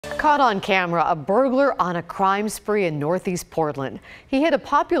Caught on camera, a burglar on a crime spree in Northeast Portland. He hit a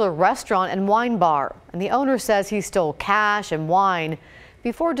popular restaurant and wine bar, and the owner says he stole cash and wine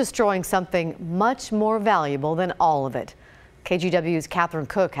before destroying something much more valuable than all of it. KGW's Catherine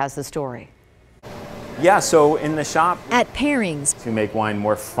Cook has the story. Yeah, so in the shop at Pairings, to make wine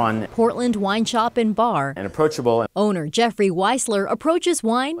more fun, Portland wine shop and bar, and approachable, owner Jeffrey Weisler approaches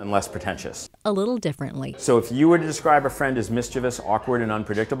wine and less pretentious. A little differently. So if you were to describe a friend as mischievous, awkward, and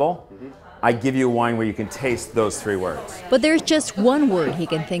unpredictable, I give you a wine where you can taste those three words. But there's just one word he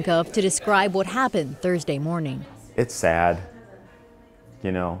can think of to describe what happened Thursday morning. It's sad.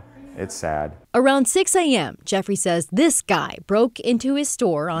 You know, it's sad. Around 6 a.m., Jeffrey says this guy broke into his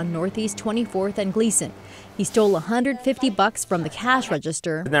store on Northeast 24th and Gleason. He stole $150 from the cash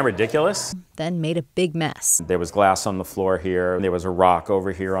register. Isn't that ridiculous? Then made a big mess. There was glass on the floor here. There was a rock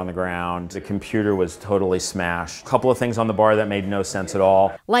over here on the ground. The computer was totally smashed. A couple of things on the bar that made no sense at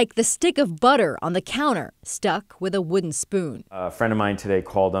all. Like the stick of butter on the counter, stuck with a wooden spoon. A friend of mine today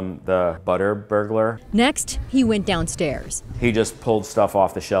called him the butter burglar. Next, he went downstairs. He just pulled stuff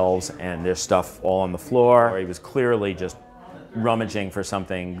off the shelves, and there's stuff all on the floor. He was clearly just rummaging for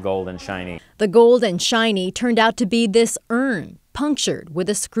something gold and shiny. The gold and shiny turned out to be this urn, punctured with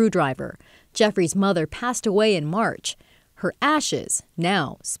a screwdriver. Jeffrey's mother passed away in March. Her ashes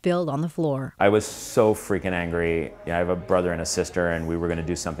now spilled on the floor. I was so freaking angry. I have a brother and a sister, and we were going to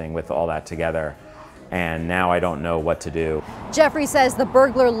do something with all that together. And now I don't know what to do. Jeffrey says the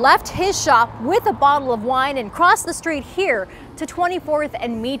burglar left his shop with a bottle of wine and crossed the street here to 24th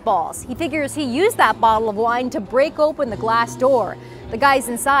and Meatballs. He figures he used that bottle of wine to break open the glass door. The guys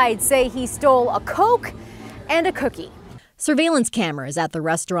inside say he stole a Coke and a cookie. Surveillance cameras at the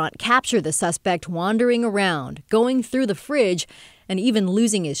restaurant capture the suspect wandering around, going through the fridge, and even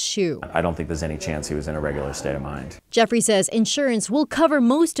losing his shoe. I don't think there's any chance he was in a regular state of mind. Jeffrey says insurance will cover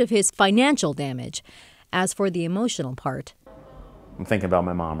most of his financial damage. As for the emotional part, I'm thinking about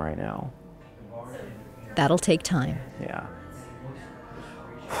my mom right now. That'll take time. Yeah.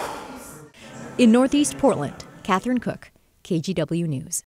 In Northeast Portland, Catherine Cook, KGW News.